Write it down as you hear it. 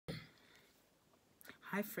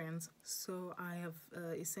Hi friends, so I have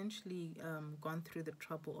essentially gone through the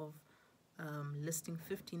trouble of listing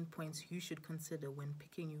 15 points you should consider when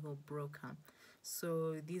picking your broker.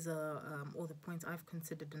 So these are all the points I've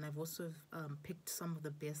considered, and I've also picked some of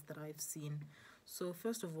the best that I've seen. So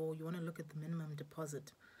first of all, you want to look at the minimum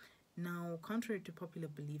deposit. Now, contrary to popular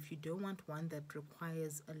belief, you don't want one that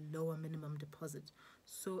requires a lower minimum deposit.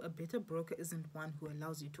 So, a better broker isn't one who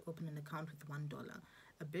allows you to open an account with $1.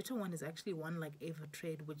 A better one is actually one like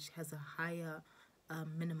AvaTrade, which has a higher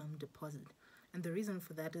minimum deposit. And the reason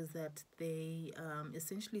for that is that they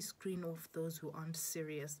essentially screen off those who aren't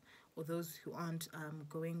serious or those who aren't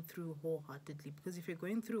going through wholeheartedly. Because if you're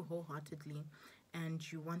going through wholeheartedly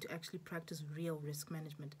and you want to actually practice real risk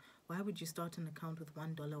management, why would you start an account with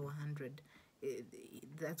 $1 or 100?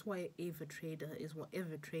 That's why AvaTrade is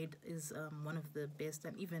one of the best,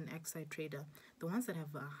 and even XI Trader, the ones that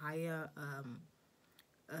have a higher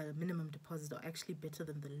minimum deposit are actually better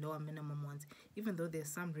than the lower minimum ones, even though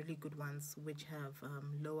there's some really good ones which have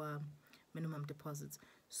lower minimum deposits.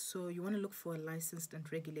 So you want to look for a licensed and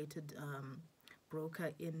regulated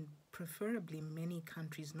broker in preferably many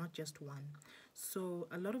countries, not just one. So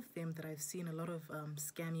a lot of them that I've seen, a lot of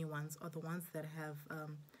scammy ones, are the ones that have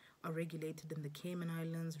are regulated in the Cayman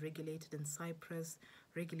Islands, regulated in Cyprus,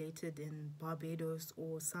 regulated in Barbados,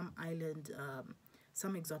 or some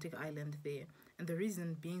exotic island there. And the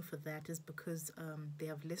reason being for that is because they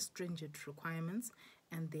have less stringent requirements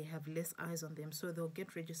and they have less eyes on them. So they'll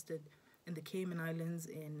get registered in the Cayman Islands,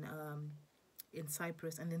 in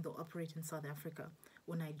Cyprus, and then they'll operate in South Africa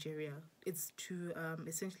or Nigeria. It's to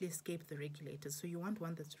essentially escape the regulators. So you want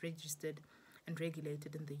one that's registered and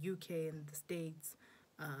regulated in the UK, in the States,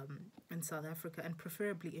 in South Africa, and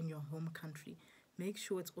preferably in your home country. Make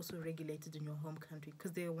sure it's also regulated in your home country,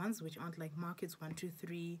 because there are ones which aren't, like Markets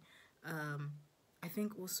 123. I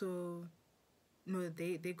think also, no,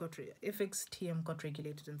 they got FXTM got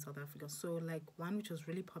regulated in South Africa. So like one which was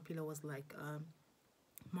really popular was like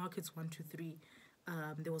Markets 123.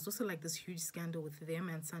 There was also like this huge scandal with them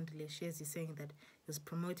and Sandile Shezi saying that he was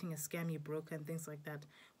promoting a scammy broker and things like that,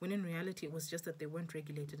 when in reality it was just that they weren't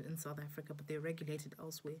regulated in South Africa, but they're regulated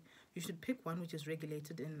elsewhere. You should pick one which is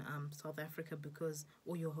regulated in South Africa,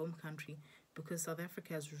 or your home country, because South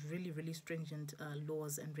Africa has really stringent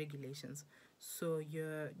laws and regulations. So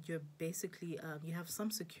you're basically you have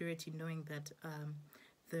some security knowing that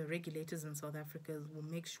the regulators in South Africa will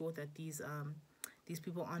make sure that these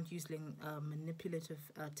people aren't using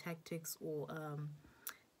manipulative tactics or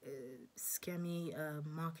scammy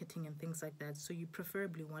marketing and things like that. So you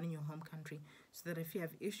preferably want in your home country, so that if you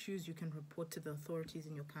have issues, you can report to the authorities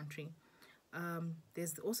in your country.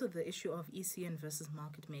 There's also the issue of ECN versus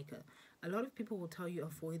market maker. A lot of people will tell you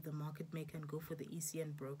avoid the market maker and go for the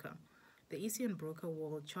ECN broker. The ECN broker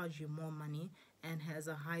will charge you more money and has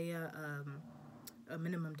a higher a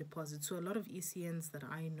minimum deposit. So a lot of ECNs that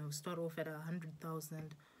I know start off at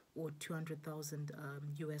 100,000 or 200,000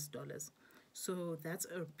 US dollars. So that's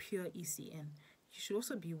a pure ECN. You should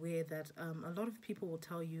also be aware that a lot of people will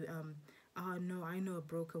tell you, no, I know a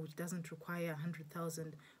broker which doesn't require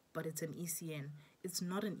 100,000, but it's an ECN. It's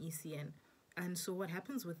not an ECN. And so what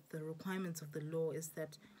happens with the requirements of the law is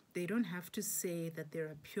that they don't have to say that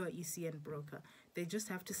they're a pure ECN broker. They just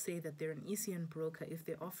have to say that they're an ECN broker if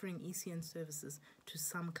they're offering ECN services to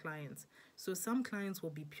some clients. So some clients will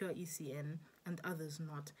be pure ECN and others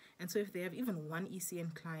not. And so if they have even one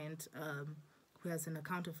ECN client who has an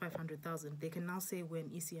account of 500,000, they can now say we're an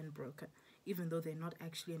ECN broker, even though they're not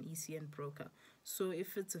actually an ECN broker. So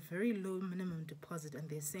if it's a very low minimum deposit and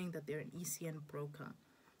they're saying that they're an ECN broker,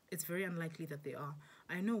 it's very unlikely that they are.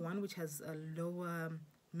 I know one which has a lower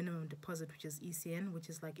minimum deposit, which is ECN, which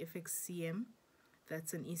is like FXCM.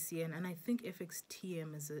 That's an ECN, and I think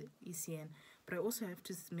FXTM is a ECN. But I also have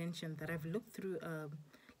to mention that I've looked through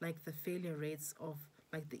like the failure rates of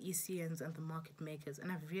like the ECNs and the market makers,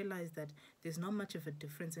 and I've realized that there's not much of a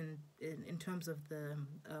difference in terms of the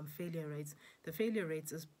failure rates. The failure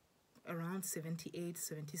rates is around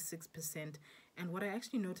 78-76%, and what I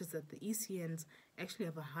actually noticed that the ECNs actually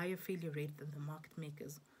have a higher failure rate than the market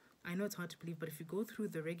makers. I know it's hard to believe, but if you go through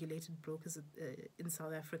the regulated brokers in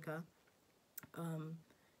South Africa,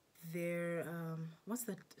 they're what's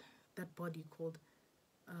that body called?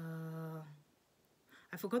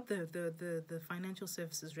 I forgot the financial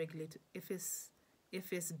services regulated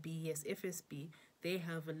FSB. Yes, FSB. They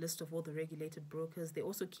have a list of all the regulated brokers. They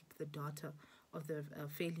also keep the data of the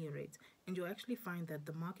failure rates, and you'll actually find that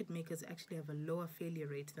the market makers actually have a lower failure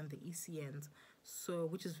rate than the ECNs. So,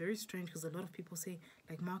 which is very strange, because a lot of people say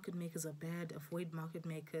like market makers are bad, avoid market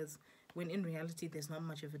makers, when in reality there's not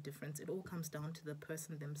much of a difference. It all comes down to the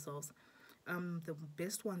person themselves. The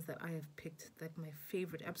best ones that I have picked, like my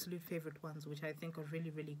favorite, absolute favorite ones, which I think are really,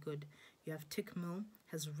 really good. You have Tickmill,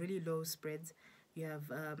 has really low spreads. You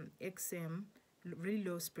have XM, really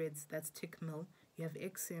low spreads. That's Tickmill. You have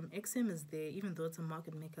XM. XM is there, even though it's a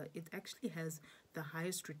market maker, it actually has the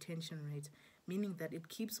highest retention rate, meaning that it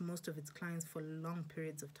keeps most of its clients for long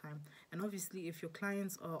periods of time. And obviously, if your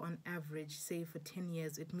clients are on average, say for 10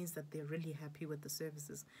 years, it means that they're really happy with the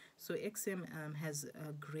services. So XM has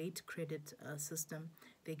a great credit system.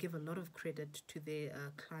 They give a lot of credit to their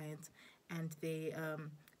clients, and they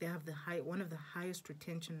have one of the highest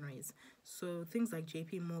retention rates. So things like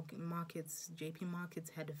JP Markets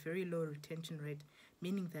had a very low retention rate,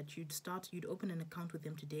 meaning that you'd open an account with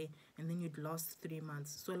them today, and then you'd last 3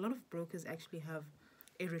 months. So a lot of brokers actually have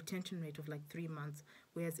a retention rate of like 3 months,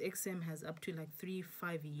 whereas XM has up to like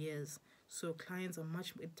 3-5 years. So clients are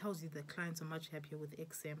much. It tells you that clients are much happier with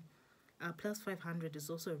XM. Plus 500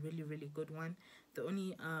 is also a really, really good one. The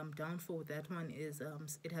only downfall with that one is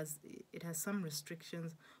it has some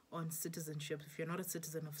restrictions on citizenship. If you're not a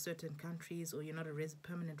citizen of certain countries, or you're not a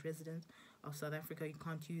permanent resident of South Africa, you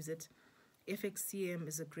can't use it. FXCM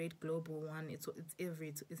is a great global one. It's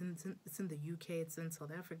in the UK, it's in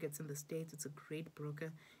South Africa, it's in the States. It's a great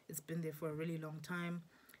broker. It's been there for a really long time.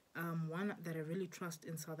 One that I really trust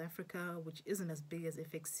in South Africa, which isn't as big as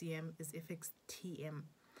FXCM, is FXTM.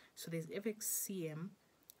 So there's FXCM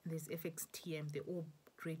and there's FXTM. They're all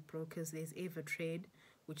great brokers. There's AvaTrade,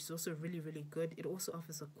 which is also really, really good. It also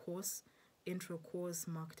offers a course, intro course,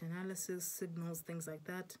 market analysis, signals, things like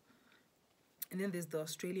that. And then there's the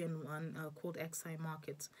Australian one called XI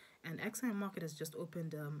Markets. And XI Market has just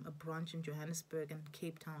opened a branch in Johannesburg and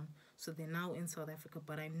Cape Town. So they're now in South Africa,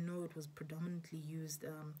 but I know it was predominantly used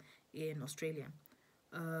in Australia.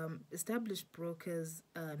 Established brokers,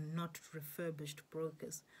 not refurbished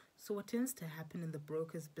brokers. So what tends to happen in the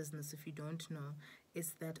broker's business, if you don't know,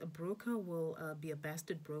 is that a broker will be a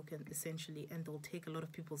bastard broker essentially, and they'll take a lot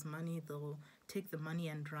of people's money. They'll take the money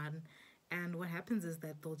and run. And what happens is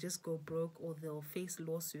that they'll just go broke, or they'll face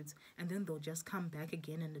lawsuits, and then they'll just come back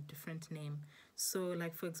again in a different name. So,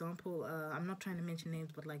 like, for example, I'm not trying to mention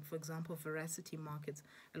names, but like, for example, Veracity Markets.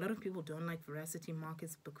 A lot of people don't like Veracity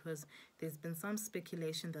Markets because there's been some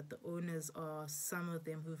speculation that the owners are some of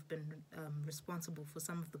them who've been responsible for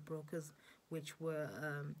some of the brokers which were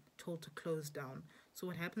told to close down. So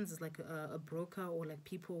what happens is, like, a broker, or like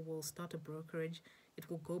people will start a brokerage, it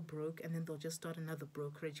will go broke, and then they'll just start another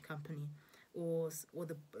brokerage company, or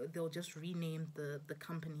they'll just rename the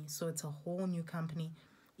company, so it's a whole new company.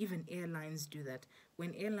 Even airlines do that.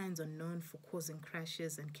 When airlines are known for causing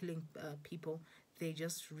crashes and killing people, they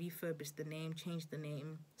just refurbish the name, change the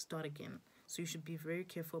name, start again. So you should be very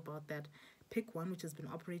careful about that. Pick one which has been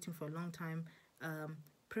operating for a long time,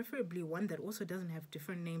 preferably one that also doesn't have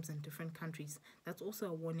different names in different countries. That's also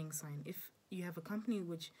a warning sign. If you have a company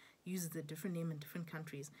which uses a different name in different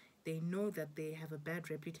countries, they know that they have a bad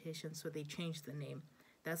reputation, so they change the name.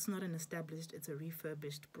 That's not an established, it's a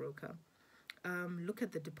refurbished broker. Look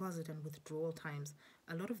at the deposit and withdrawal times.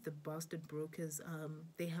 A lot of the bastard brokers,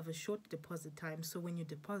 they have a short deposit time. So when you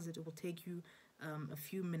deposit, it will take you a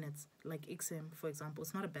few minutes. Like XM, for example,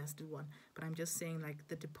 it's not a bastard one, but I'm just saying, like,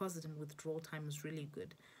 the deposit and withdrawal time is really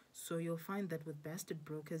good. So you'll find that with bastard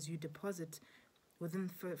brokers, you deposit within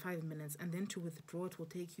 5 minutes, and then to withdraw, it will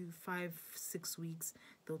take you 5-6 weeks.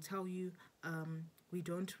 They'll tell you, we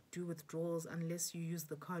don't do withdrawals unless you use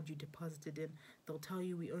the card you deposited in. They'll tell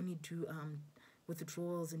you we only do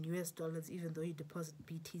withdrawals in US dollars, even though you deposit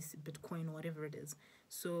BTC, Bitcoin, or whatever it is.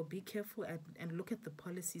 So be careful and look at the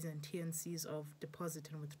policies and TNCs of deposit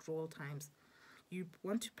and withdrawal times. You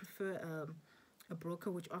want to prefer a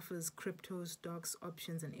broker which offers crypto, stocks,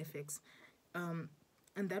 options, and FX.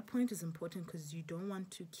 And that point is important because you don't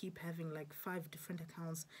want to keep having like 5 different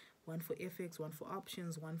accounts, one for FX, one for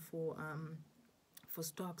options, one for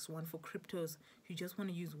stocks, one for cryptos. You just want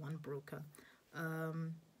to use one broker.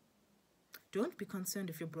 Don't be concerned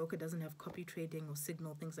if your broker doesn't have copy trading or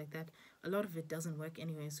signal, things like that. A lot of it doesn't work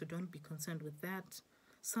anyway, so don't be concerned with that.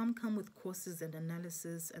 Some come with courses and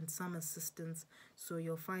analysis and some assistance. So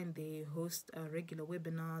you'll find they host regular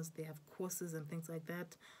webinars, they have courses and things like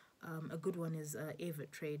that. A good one is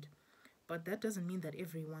AvaTrade. But that doesn't mean that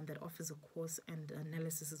everyone that offers a course and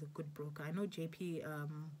analysis is a good broker. I know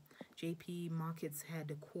JP Markets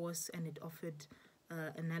had a course and it offered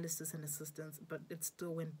analysis and assistance, but it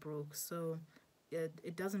still went broke. So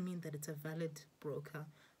it doesn't mean that it's a valid broker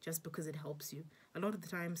just because it helps you. A lot of the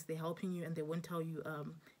times they're helping you and they won't tell you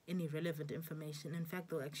any relevant information. In fact,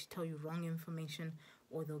 they'll actually tell you wrong information,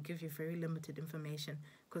 or they'll give you very limited information,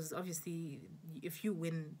 because obviously if you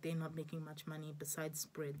win, they're not making much money besides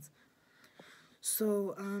spreads.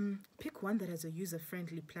 So pick one that has a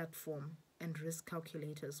user-friendly platform and risk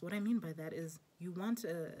calculators. What I mean by that is you want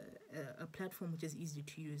a platform which is easy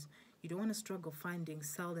to use. You don't want to struggle finding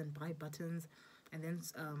sell and buy buttons and then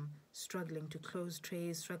struggling to close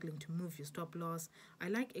trades, struggling to move your stop loss. I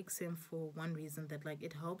like XM for one reason, that like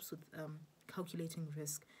it helps with calculating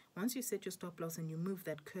risk. Once you set your stop loss and you move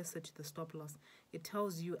that cursor to the stop loss, it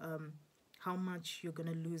tells you how much you're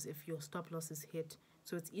going to lose if your stop loss is hit.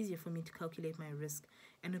 So it's easier for me to calculate my risk.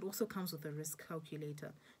 And it also comes with a risk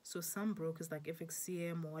calculator. So some brokers like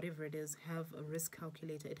FXCM or whatever it is have a risk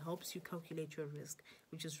calculator. It helps you calculate your risk,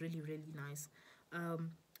 which is really, really nice.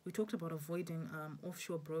 We talked about avoiding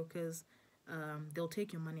offshore brokers. They'll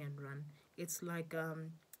take your money and run. It's like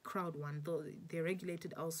Crowd One. They're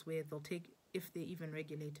regulated elsewhere. They'll take, if they're even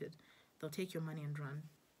regulated, they'll take your money and run.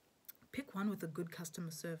 Pick one with a good customer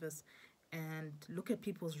service and look at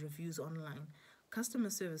people's reviews online. Customer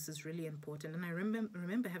service is really important, and I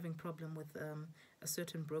remember having problem with a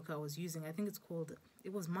certain broker I was using. I think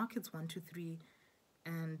it was Markets 123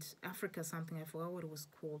 and Africa something. I forgot what it was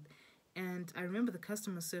called. And I remember the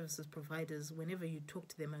customer services providers, whenever you talk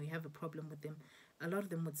to them and you have a problem with them, a lot of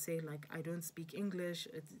them would say like, I don't speak English.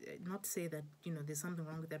 It's not to say that there's something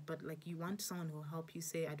wrong with that, but like you want someone who will help you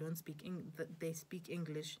say I don't speak that they speak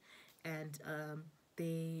English, and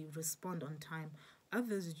they respond on time.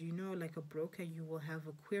 Others, like a broker, you will have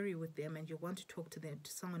a query with them and you want to talk to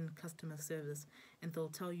someone in customer service, and they'll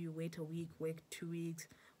tell you wait a week, wait 2 weeks,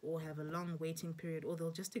 or have a long waiting period, or they'll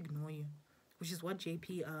just ignore you, which is what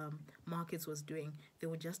JP Markets was doing. They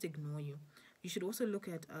would just ignore you. You should also look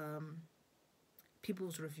at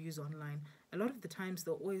people's reviews online. A lot of the times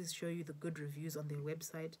they'll always show you the good reviews on their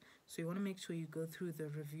website, so you want to make sure you go through the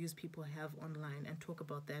reviews people have online and talk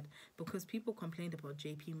about that, because people complained about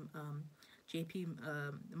JP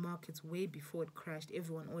Markets way before it crashed.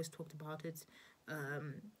 Everyone always talked about it.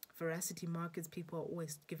 Veracity Markets, people are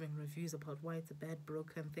always giving reviews about why it's a bad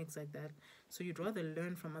broker and things like that. So you'd rather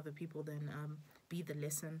learn from other people than be the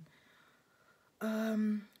lesson.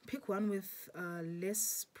 Pick one with less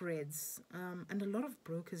spreads. And a lot of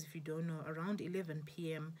brokers, if you don't know, around 11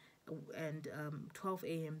 p.m. and 12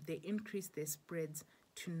 a.m., they increase their spreads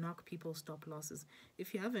to knock people's stop losses.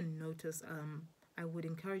 If you haven't noticed, I would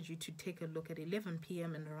encourage you to take a look at 11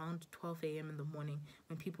 p.m. and around 12 a.m. in the morning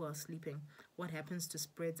when people are sleeping, what happens to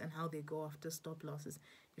spreads and how they go after stop losses.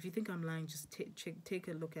 If you think I'm lying, just take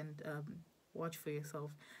a look and watch for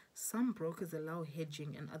yourself. Some brokers allow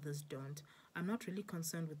hedging and others don't. I'm not really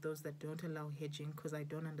concerned with those that don't allow hedging, because I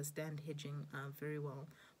don't understand hedging very well.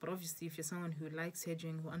 But obviously, if you're someone who likes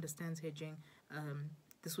hedging, who understands hedging,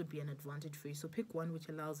 this would be an advantage for you. So pick one which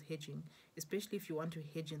allows hedging, especially if you want to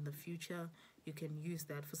hedge in the future. You can use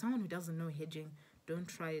that. For someone who doesn't know hedging, don't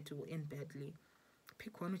try it, it will end badly.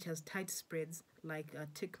 Pick one which has tight spreads, like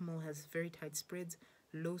Tickmill has very tight spreads,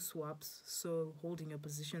 low swaps, so holding your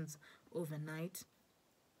positions overnight.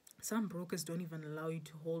 Some brokers don't even allow you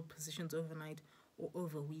to hold positions overnight or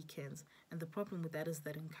over weekends, and the problem with that is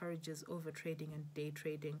that encourages over trading and day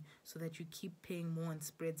trading, so that you keep paying more on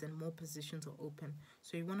spreads and more positions are open.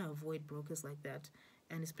 So you want to avoid brokers like that,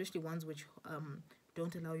 and especially ones which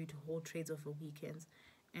don't allow you to hold trades over weekends.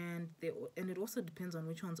 And it also depends on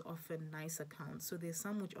which ones offer nice accounts. So there's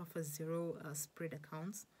some which offer zero spread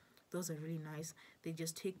accounts. Those are really nice. They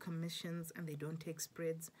just take commissions and they don't take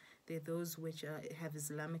spreads. They're those which have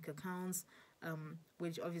Islamic accounts,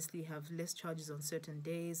 which obviously have less charges on certain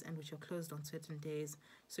days and which are closed on certain days.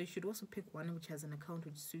 So you should also pick one which has an account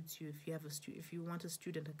which suits you. If you want a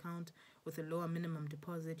student account with a lower minimum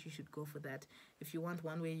deposit, you should go for that. If you want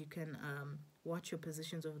one where you can watch your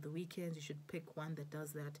positions over the weekends, you should pick one that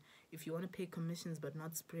does that. If you want to pay commissions but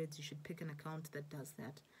not spreads, you should pick an account that does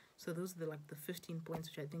that. So those are the 15 points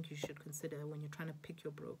which I think you should consider when you're trying to pick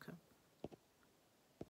your broker.